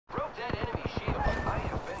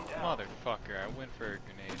Motherfucker, I went for a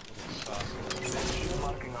grenade.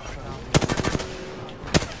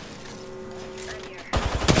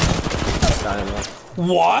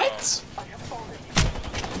 What?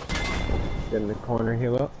 Get in the corner,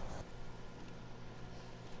 heal up.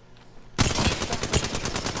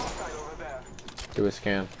 Do a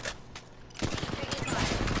scan.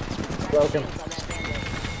 Broken.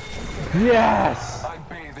 Yes!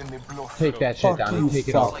 Take that shit down. Take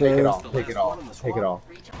it all. Take it all. Take it all. Take it all.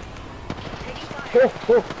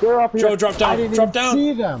 Oh, they're up here. Joe, drop down. I didn't Drop even down.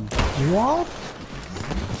 see them. What?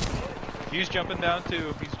 He's jumping down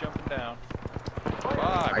too. He's jumping down.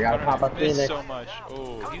 Fuck, I gotta pop up Phoenix. so much.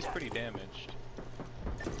 Oh, he's pretty damaged.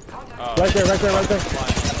 Oh, Right there, right there, right there.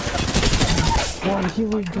 One, he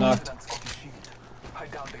was Knocked.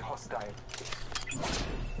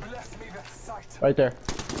 right there.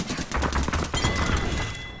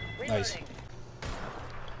 Nice.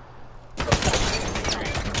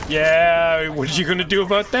 Yeah, what are you gonna do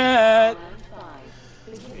about that?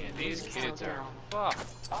 Man, these kids are fucked.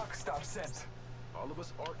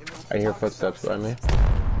 I hear footsteps by me.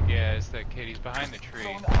 Yeah, it's that kid. He's behind the tree.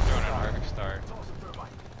 Throwing an arc star.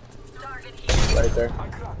 Right there.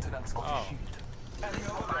 Oh.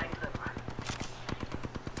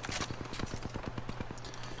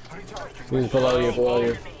 He's below you, below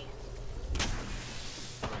you.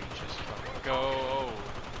 Go. Oh,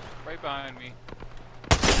 right behind me.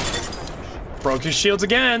 Broke his shields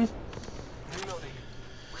again.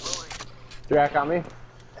 Jack on me.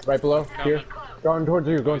 Right below. Here. Going towards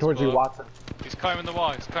you, going towards you, Watson. He's climbing the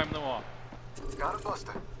wall. He's climbing the wall. Got a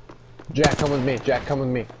buster. Jack, come with me. Jack, come with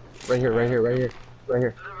me. Right here, right here, right here. Right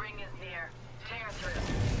here. The ring is near. Tear through.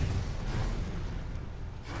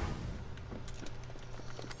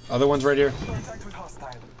 Other one's right here. Contact with hostile.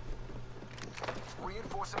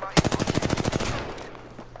 Reinforcing my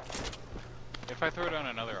If I throw down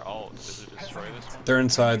another ult, does it destroy this one? They're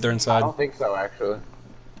inside. They're I inside. don't think so, actually.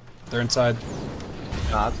 They're inside.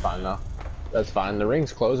 No, that's fine, though. That's fine. The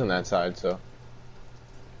ring's closing that side, so.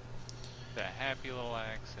 That happy little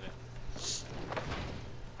accident.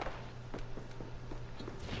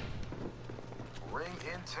 ring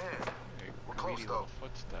in 10. We're close Greedy though. little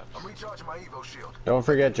footsteps. I'm recharging my Evo shield. Don't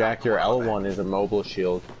forget, Jack, your L1 is a mobile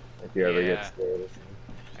shield. If you ever Yeah. get scared.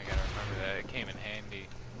 I gotta remember that. It came in handy.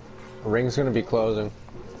 The ring's gonna be closing.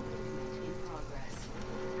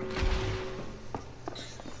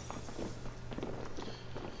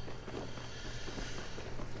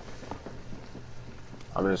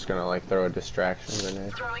 I'm just gonna like throw a distraction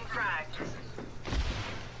grenade. Throwing frag.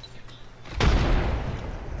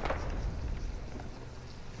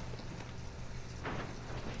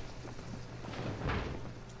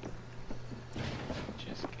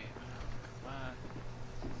 Just came out. Come on.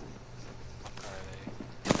 Are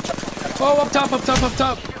they? Oh, up top, up top, up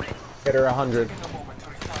top. Hit her 100. Coming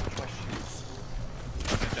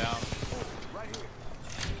down.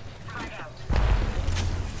 Frag out.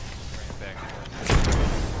 Right back.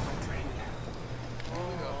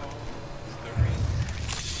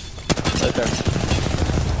 Right there.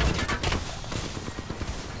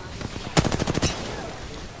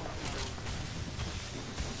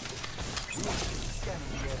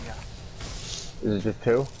 Is it just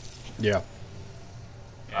two? Yeah.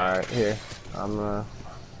 Alright, here. I'm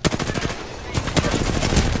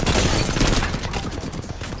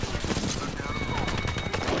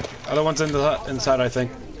Other one's in the inside, I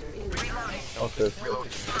think. okay.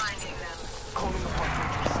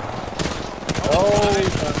 Oh,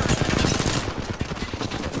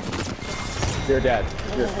 You're dead.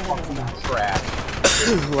 You're fucking trash.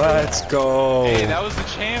 Let's go. Hey, that was the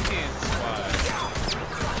champion squad.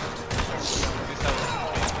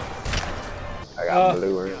 I got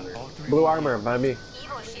blue armor. Blue armor, by me.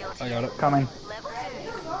 Evo shield. I got it. Coming. Level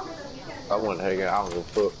I want to hang it out with the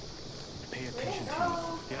foot.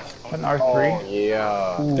 An R3. Oh,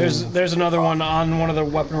 yeah. There's another one on one of the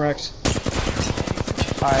weapon racks.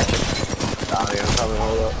 Alright. Oh, yeah, probably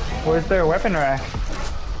hold up. Where's their weapon rack?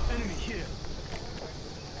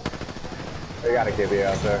 They gotta give you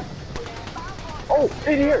out there. Oh,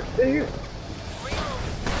 in here! In here!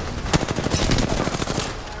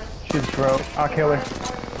 She's broke. I'll kill her.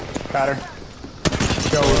 Got her.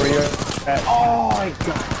 Go over here. Oh my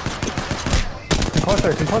god! Come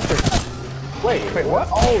closer, come closer. Wait, what?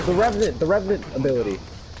 Oh, the Revenant ability.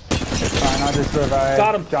 It's fine, I'll just revive.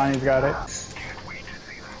 Got him. Johnny's got it.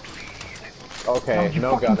 Okay,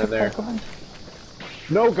 no gun in there.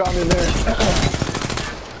 No gun in there.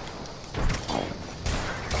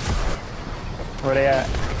 Where they at?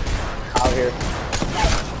 Out here.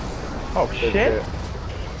 Oh shit.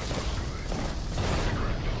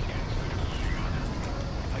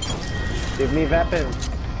 Give me weapons.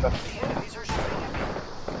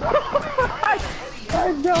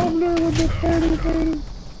 I downed her with the 30.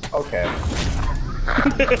 Okay.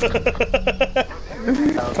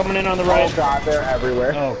 Coming in on the right. Oh god, they're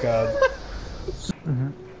everywhere. Oh god.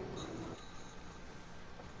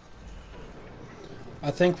 I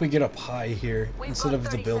think we get up high here instead of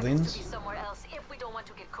the buildings.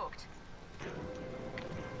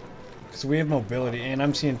 Because we have mobility, and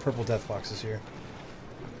I'm seeing purple death boxes here.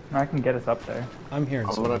 I can get us up there. I'm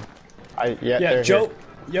hearing something. Yeah, Joe.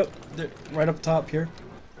 Yep, right up top here.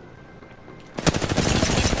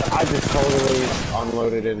 I just totally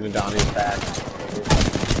unloaded into Donnie's back.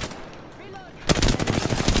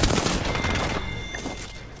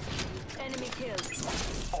 Enemy killed.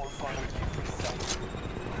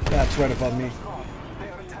 That's right above me.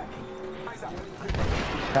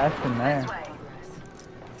 That's in there.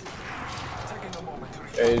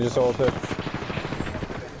 Yeah, you just ulted.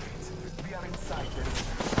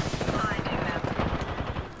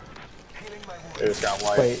 They just got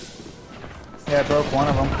wiped. Wait. Yeah, I broke one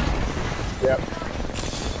of them. Yep.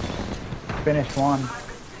 Finished one.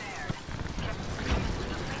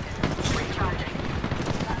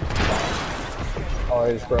 Oh,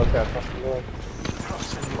 I just broke that fucking door.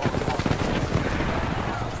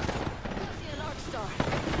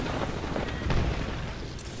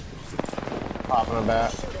 Popping a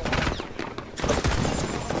bat.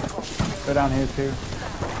 Go down here too.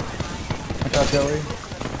 Watch out, Joey.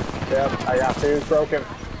 Yep, I got two. Broken.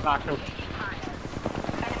 Knocked him.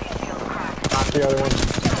 Knocked the other one.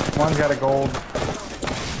 One's got a gold.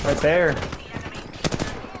 Right there.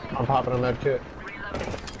 I'm popping a med kit.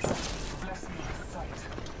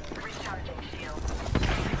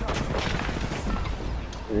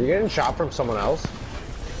 Are you getting shot from someone else?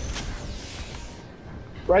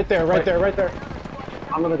 Right there, right there, right there.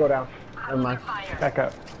 I'm gonna go down. Never mind. Back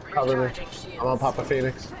up. Cover me. I'm gonna pop a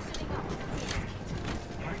Phoenix.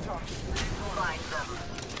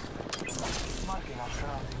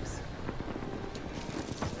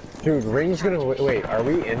 Dude, ring's gonna wait. Are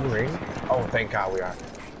we in ring? Oh, thank God we are.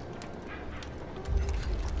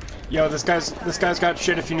 Yo, this guy's got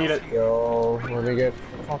shit if you need it. Yo, let me get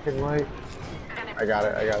fucking light. I got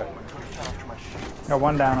it. I got it. Got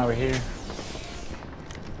one down over here.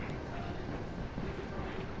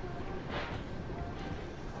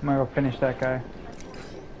 I'm gonna go finish that guy.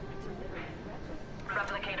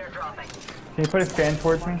 Replicator dropping. Can you put his fan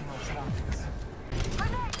towards me?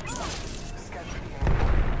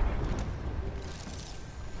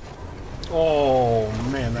 Oh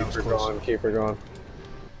man, that was Keep her close. going. Keep her going.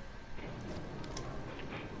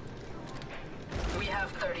 We have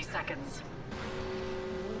 30 seconds.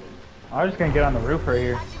 I was just gonna get on the roof right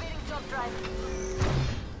here. Activating jump drive.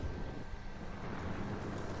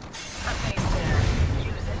 A base there.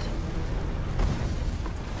 Use it.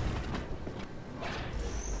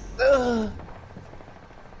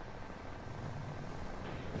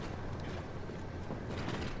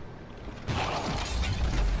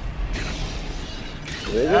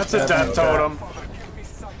 That's a death totem.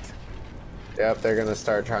 Yep, they're gonna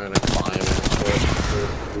start trying to climb into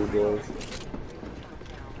it.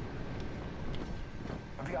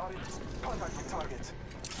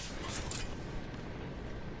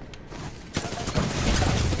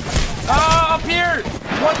 Ah, up here!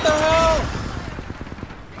 What the hell?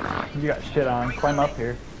 You got shit on. Climb up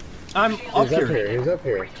here. I'm up He's here. up here. He's up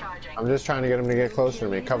here. I'm just trying to get him to get closer to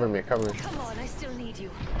me. Cover me. Cover me. Come on, I still need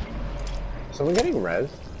you. Someone getting res?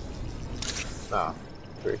 Nah.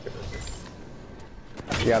 You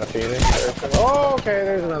got a Phoenix? Oh, okay.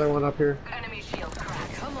 There's another one up here. Enemy shield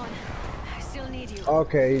crack. Come on, I still need you.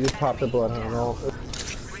 Okay, you just popped the bloodhound. Oh,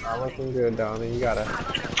 not looking good, Donnie. You gotta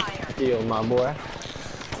heal, my boy.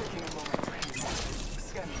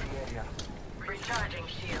 Recharging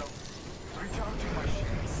shield.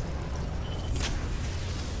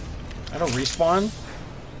 I don't respawn.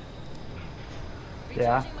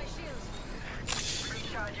 Yeah. My shields.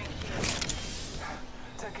 Recharging shield.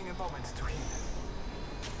 Taking a moment to heal.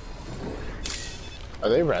 Are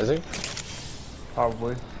they rezzing?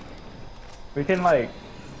 Probably. We can like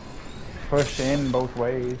push in both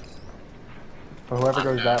ways. But whoever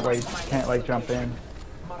goes that way can't like jump in.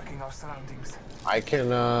 Marking our surroundings. I can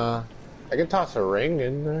toss a ring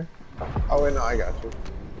in there. Oh wait, no, I got you.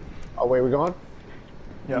 Oh wait, we going?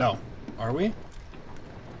 Yeah. No. Are we?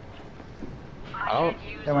 I don't.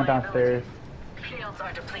 They went downstairs. Shields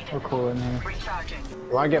are depleted. We're cool in here. Recharging.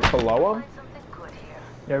 You wanna get below them? Something good here.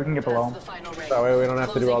 Yeah, we can get below The them. final ring. That way we don't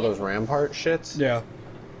have to do all those rampart shits. Yeah.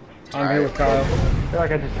 I'm here with Kyle. I feel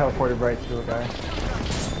like I just teleported right to a guy.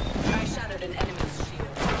 I shattered an enemy's shield.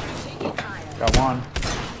 Taking fire. Got one.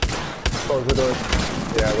 Close the door.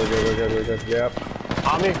 Yeah, we're good, we're good, we're good. Yep.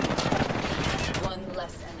 On me. One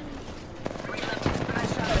less enemy.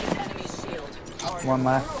 Recharging enemy shield. One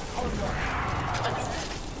left.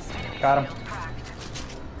 Got him.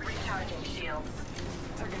 Recharging shields.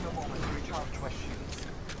 Taking a moment to recharge my shields.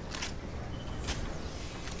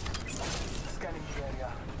 Scanning the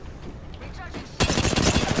area. Recharging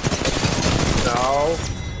No.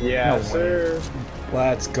 Yes, No way. sir.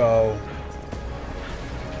 Let's go.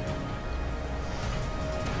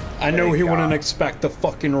 I knew Thank he wouldn't God. expect the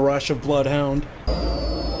fucking rush of Bloodhound.